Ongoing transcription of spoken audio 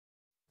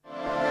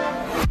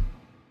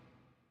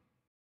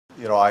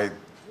I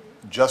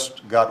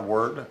just got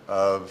word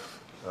of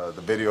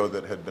the video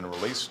that had been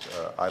released.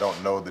 I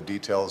don't know the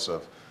details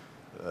of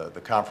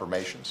the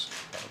confirmations,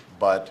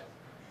 but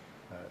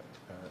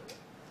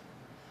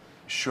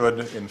should,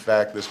 in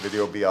fact, this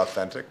video be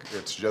authentic,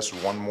 it's just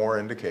one more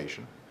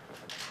indication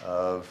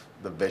of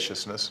the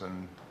viciousness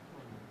and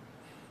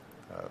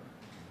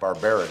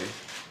barbarity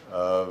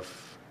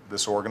of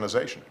this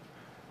organization.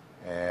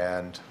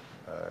 And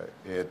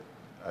it,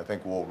 I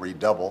think, will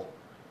redouble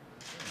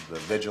the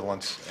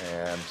vigilance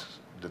and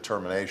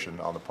determination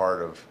on the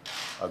part of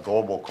a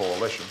global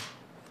coalition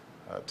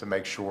to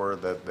make sure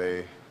that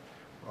they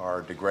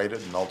are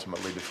degraded and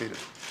ultimately defeated.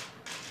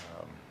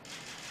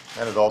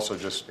 And it also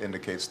just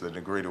indicates the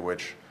degree to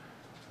which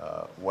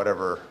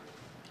whatever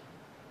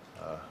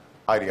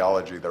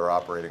ideology they're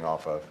operating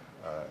off of,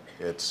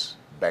 it's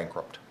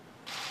bankrupt.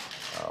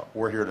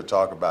 We're here to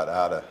talk about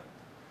how to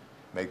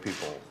make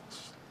people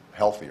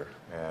healthier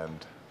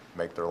and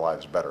make their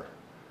lives better.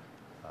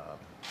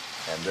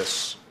 And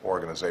this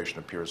organization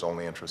appears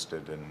only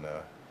interested in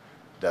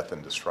death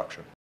and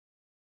destruction.